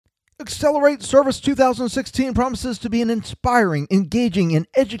Accelerate Service 2016 promises to be an inspiring, engaging, and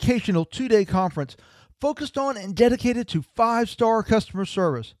educational two-day conference focused on and dedicated to five-star customer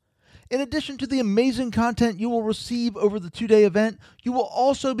service. In addition to the amazing content you will receive over the two-day event, you will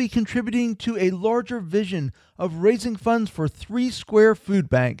also be contributing to a larger vision of raising funds for 3 Square Food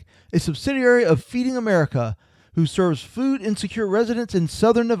Bank, a subsidiary of Feeding America, who serves food-insecure residents in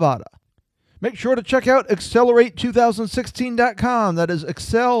Southern Nevada. Make sure to check out Accelerate2016.com. That is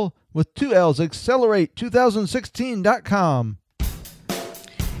Excel with 2 L's, Accelerate2016.com.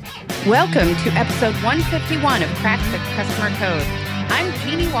 Welcome to episode 151 of Crack the Customer Code. I'm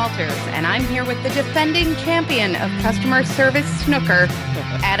Jeannie Walters, and I'm here with the defending champion of customer service snooker,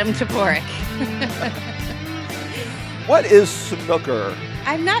 Adam Toporek. What is snooker?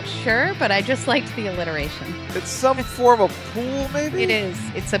 I'm not sure, but I just liked the alliteration. It's some form of pool, maybe? It is.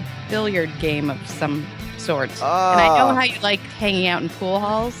 It's a billiard game of some sort. And I know how you like hanging out in pool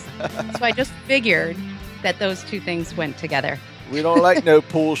halls, so I just figured that those two things went together. We don't like no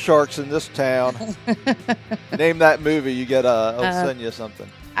pool sharks in this town. Name that movie, you get I'll send you something.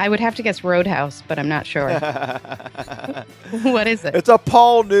 I would have to guess Roadhouse, but I'm not sure. What is it? It's a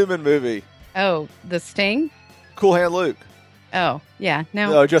Paul Newman movie. Oh, The Sting? Cool Hand Luke. Oh, yeah.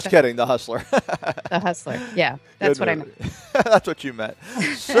 No, just kidding. The Hustler. The Hustler. Yeah, that's what I meant. That's what you meant.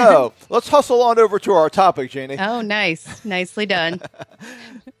 So let's hustle on over to our topic, Jeannie. Oh, nice. Nicely done.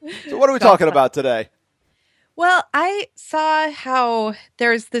 So what are we talking about today? Well, I saw how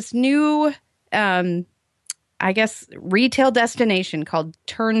there's this new, retail destination called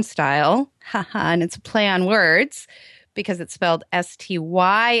Turnstile. And it's a play on words because it's spelled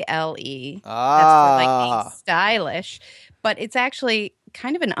S-T-Y-L-E. That's for like being stylish. But it's actually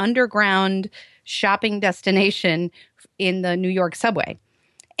kind of an underground shopping destination in the New York subway.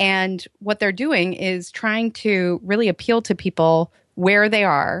 And what they're doing is trying to really appeal to people where they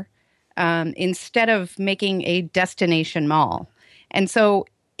are instead of making a destination mall. And so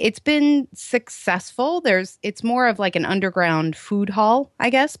it's been successful. It's more of like an underground food hall, I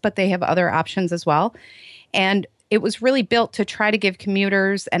guess, but they have other options as well. And it was really built to try to give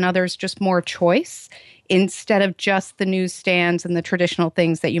commuters and others just more choice instead of just the newsstands and the traditional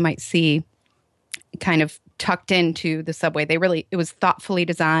things that you might see kind of tucked into the subway. It was thoughtfully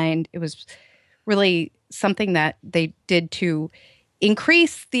designed. It was really something that they did to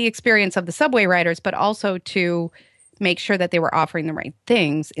increase the experience of the subway riders, but also to make sure that they were offering the right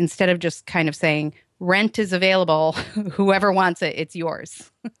things instead of just kind of saying, rent is available. Whoever wants it, it's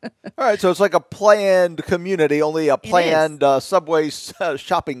yours. All right. So it's like a planned community, only a planned subway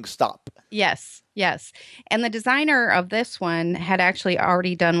shopping stop. Yes. And the designer of this one had actually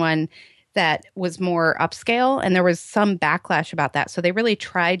already done one that was more upscale, and there was some backlash about that. So they really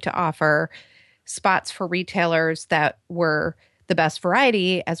tried to offer spots for retailers that were the best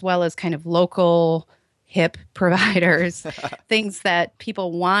variety, as well as kind of local hip providers, things that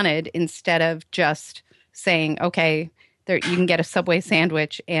people wanted instead of just saying, okay, you can get a Subway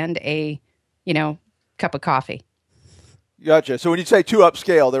sandwich and a, cup of coffee. Gotcha. So when you say too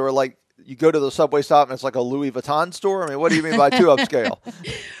upscale, they were like, you go to the subway stop and it's like a Louis Vuitton store? I mean, what do you mean by too upscale?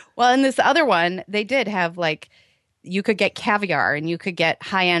 Well, in this other one, they did have you could get caviar and you could get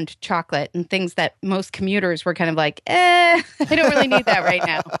high-end chocolate and things that most commuters were kind of like, I don't really need that right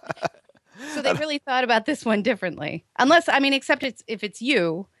now. So they really thought about this one differently. Except if it's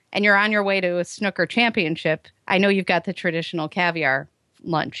you and you're on your way to a snooker championship, I know you've got the traditional caviar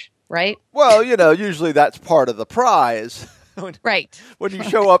lunch, right? Well, usually that's part of the prize. Right. When you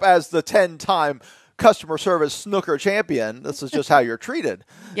show up as the 10-time customer service snooker champion, this is just how you're treated.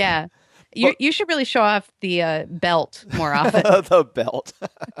 Yeah. You should really show off the belt more often. The belt.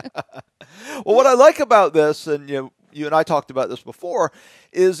 Well, what I like about this, and you and I talked about this before,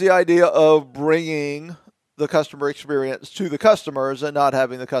 is the idea of bringing the customer experience to the customers and not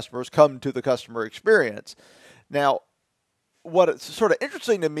having the customers come to the customer experience. Now, what's sort of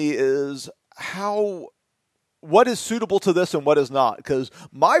interesting to me is what is suitable to this and what is not. Because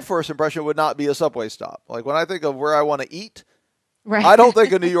my first impression would not be a subway stop. Like when I think of where I want to eat, right. I don't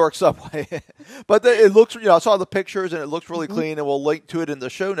think of New York subway. But it looks, I saw the pictures and it looks really clean, and we'll link to it in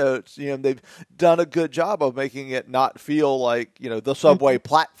the show notes. They've done a good job of making it not feel like, the subway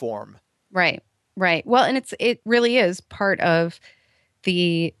platform. Right. Well, and it really is part of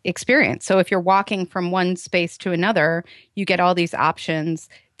the experience. So if you're walking from one space to another, you get all these options.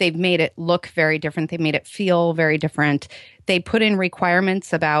 They've made it look very different. They made it feel very different. They put in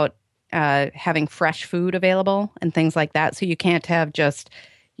requirements about having fresh food available and things like that. So you can't have just,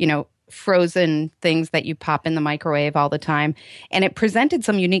 frozen things that you pop in the microwave all the time. And it presented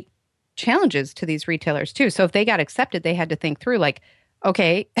some unique challenges to these retailers too. So if they got accepted, they had to think through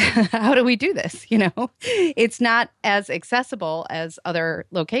okay, how do we do this? It's not as accessible as other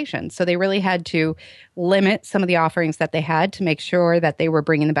locations. So they really had to limit some of the offerings that they had to make sure that they were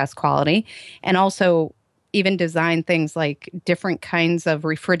bringing the best quality, and also even design things like different kinds of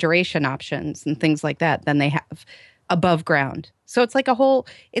refrigeration options and things like that than they have above ground. So it's like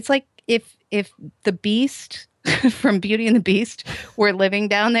it's like if the Beast from Beauty and the Beast were living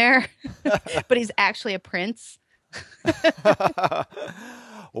down there, but he's actually a prince.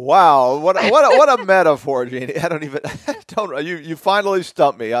 Wow, what a metaphor, Jeannie. You finally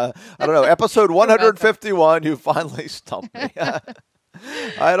stumped me. I don't know. Episode 151, you finally stumped me.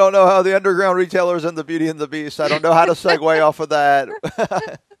 I don't know how the underground retailers and the Beauty and the Beast. I don't know how to segue off of that.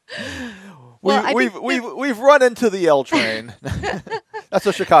 We've run into the L train. That's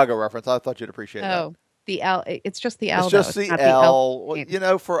a Chicago reference. I thought you'd appreciate that. Oh, the L. It's just the L. It's just the L.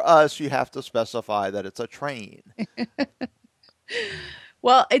 Well, for us, you have to specify that it's a train.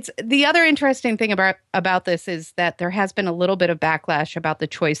 Well, it's the other interesting thing about this is that there has been a little bit of backlash about the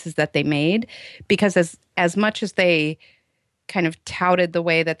choices that they made, because as much as they kind of touted the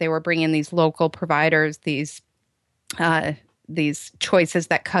way that they were bringing these local providers, these choices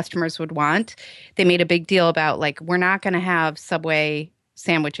that customers would want, they made a big deal about, like, we're not going to have Subway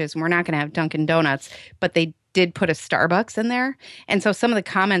sandwiches and we're not going to have Dunkin' Donuts, but they did put a Starbucks in there. And so some of the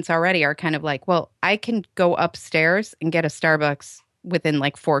comments already are kind of like, well, I can go upstairs and get a Starbucks within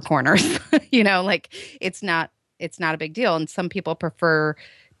like 4 corners. Like it's not a big deal. And some people prefer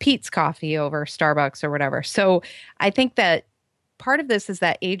Peet's Coffee over Starbucks or whatever. So I think that part of this is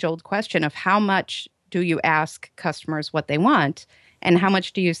that age-old question of how much do you ask customers what they want, and how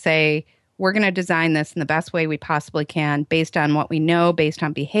much do you say, we're going to design this in the best way we possibly can based on what we know, based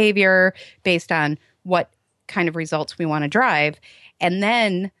on behavior, based on what kind of results we want to drive, and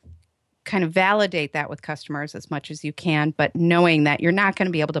then kind of validate that with customers as much as you can, but knowing that you're not going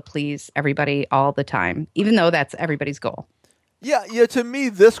to be able to please everybody all the time, even though that's everybody's goal. Yeah. To me,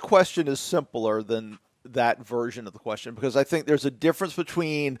 this question is simpler than that version of the question, because I think there's a difference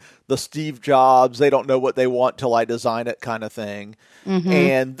between the Steve Jobs, they don't know what they want till I design it kind of thing,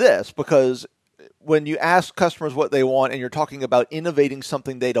 and this, because when you ask customers what they want and you're talking about innovating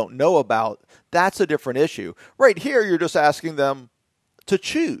something they don't know about, that's a different issue. Right here, you're just asking them to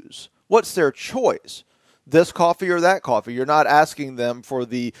choose. What's their choice? This coffee or that coffee? You're not asking them for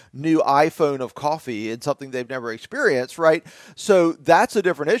the new iPhone of coffee and something they've never experienced, right? So that's a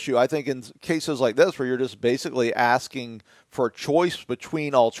different issue. I think in cases like this, where you're just basically asking for a choice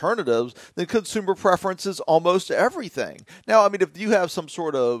between alternatives, then consumer preference is almost everything. Now, I mean, if you have some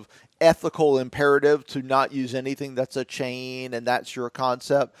sort of ethical imperative to not use anything that's a chain and that's your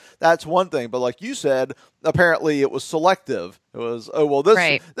concept, that's one thing. But like you said, apparently it was selective. It was,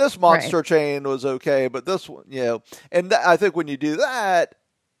 this monster chain was okay, but this one, and I think when you do that,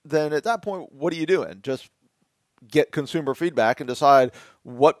 then at that point, what are you doing? Just get consumer feedback and decide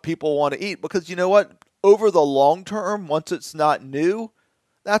what people want to eat, because you know what? Over the long term, once it's not new,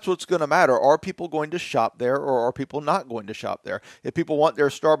 that's what's going to matter. Are people going to shop there, or are people not going to shop there? If people want their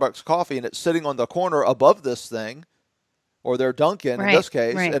Starbucks coffee and it's sitting on the corner above this thing, or their Dunkin' in this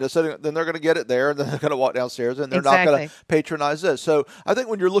case, and it's sitting, then they're going to get it there, and then they're going to walk downstairs, and they're not going to patronize this. So I think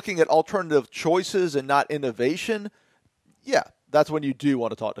when you're looking at alternative choices and not innovation, that's when you do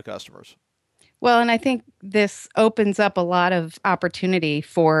want to talk to customers. Well, and I think this opens up a lot of opportunity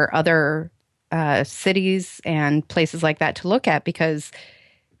for other cities and places like that to look at, because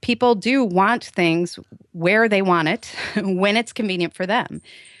people do want things where they want it when it's convenient for them.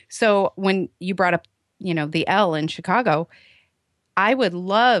 So when you brought up, the L in Chicago, I would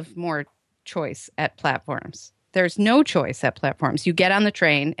love more choice at platforms. There's no choice at platforms. You get on the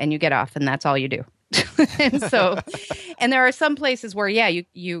train and you get off, and that's all you do. and there are some places where,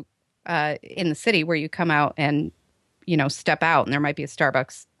 you in the city where you come out and, step out, and there might be a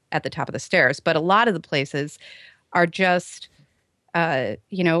Starbucks at the top of the stairs. But a lot of the places are just,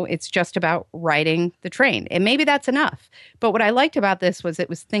 it's just about riding the train. And maybe that's enough. But what I liked about this was it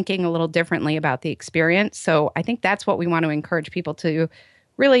was thinking a little differently about the experience. So I think that's what we want to encourage people to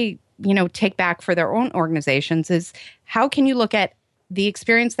really, take back for their own organizations, is how can you look at the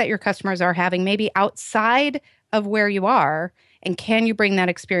experience that your customers are having maybe outside of where you are, and can you bring that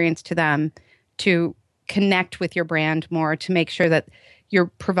experience to them to connect with your brand more, to make sure that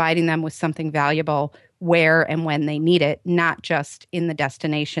you're providing them with something valuable where and when they need it, not just in the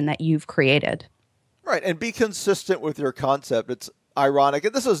destination that you've created. Right, and be consistent with your concept. It's ironic,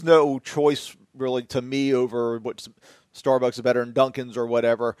 and this is no choice really to me over what Starbucks is better than Dunkin's or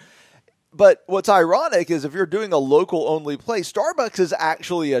whatever. But what's ironic is if you're doing a local-only place, Starbucks is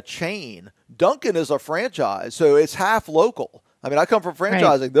actually a chain. Dunkin' is a franchise, so it's half local. I mean, I come from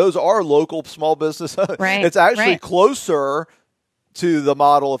franchising. Right. Those are local small business. Right. It's actually closer to the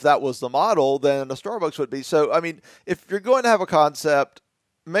model, if that was the model, than a Starbucks would be. So, I mean, if you're going to have a concept,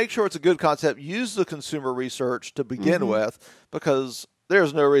 make sure it's a good concept. Use the consumer research to begin with, because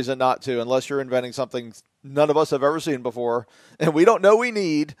there's no reason not to, unless you're inventing something none of us have ever seen before, and we don't know we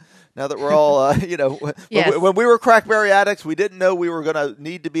need. Now that we're all, yes. when we were CrackBerry addicts, we didn't know we were going to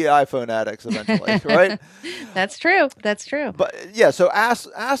need to be iPhone addicts eventually, right? That's true. That's true. But yeah, so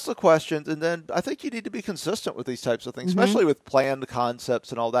ask the questions, and then I think you need to be consistent with these types of things, especially with planned concepts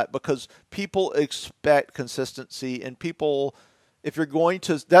and all that, because people expect consistency, and people, if you're going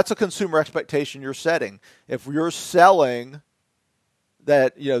to, that's a consumer expectation you're setting. If you're selling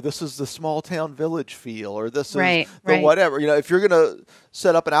that, this is the small town village feel, or this is the whatever. If you're going to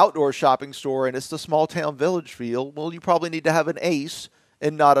set up an outdoor shopping store and it's the small town village feel, well, you probably need to have an Ace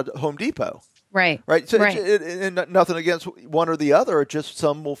and not a Home Depot. Right. So and nothing against one or the other, just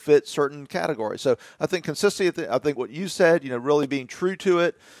some will fit certain categories. So I think consistency, I think what you said, really being true to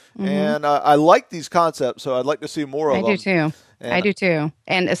it. And I like these concepts, so I'd like to see more of them. I do too.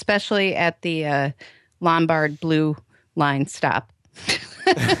 And especially at the Lombard Blue Line stop.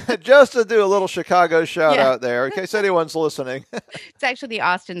 Just to do a little Chicago shout out there, in case anyone's listening. It's actually the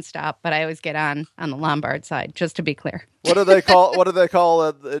Austin stop, but I always get on the Lombard side, just to be clear. What do they call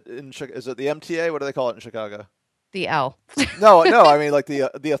it in Chicago? Is it the MTA? What do they call it in Chicago? The L. No, I mean like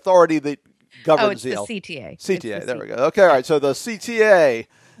the authority that governs the L. CTA. CTA, there we go. Okay, all right, so the CTA.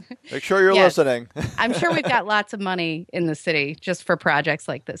 Make sure you're listening. I'm sure we've got lots of money in the city just for projects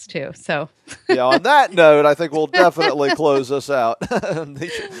like this, too. So, on that note, I think we'll definitely close this out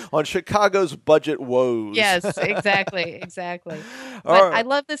on Chicago's budget woes. Yes, exactly. But I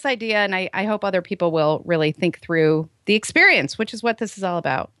love this idea, and I hope other people will really think through the experience, which is what this is all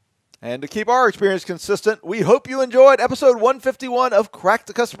about. And to keep our experience consistent, we hope you enjoyed episode 151 of Crack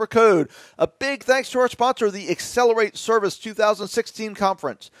the Customer Code. A big thanks to our sponsor, the Accelerate Service 2016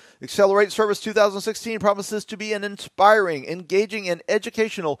 conference. Accelerate Service 2016 promises to be an inspiring, engaging, and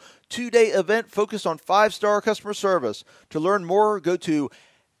educational 2-day event focused on 5-star customer service. To learn more, go to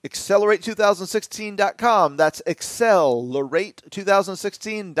accelerate2016.com. That's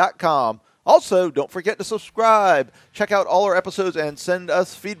accelerate2016.com. Also, don't forget to subscribe. Check out all our episodes and send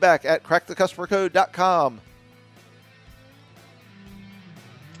us feedback at crackthecustomercode.com.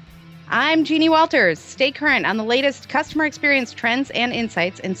 I'm Jeannie Walters. Stay current on the latest customer experience trends and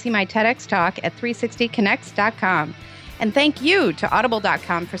insights, and see my TEDx talk at 360connects.com. And thank you to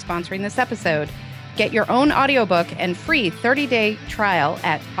Audible.com for sponsoring this episode. Get your own audiobook and free 30-day trial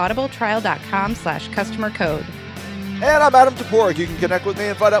at audibletrial.com/customercode. And I'm Adam Toporek. You can connect with me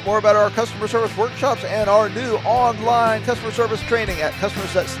and find out more about our customer service workshops and our new online customer service training at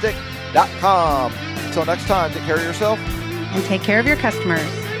customersthatstick.com. Until next time, take care of yourself. And take care of your customers.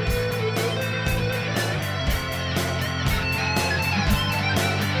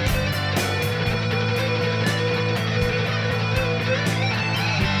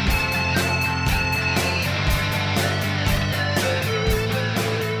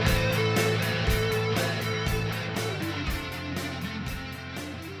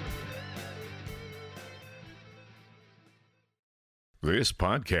 This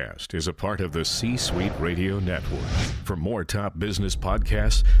podcast is a part of the C-Suite Radio Network. For more top business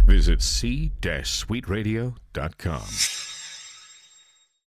podcasts, visit c-suiteradio.com.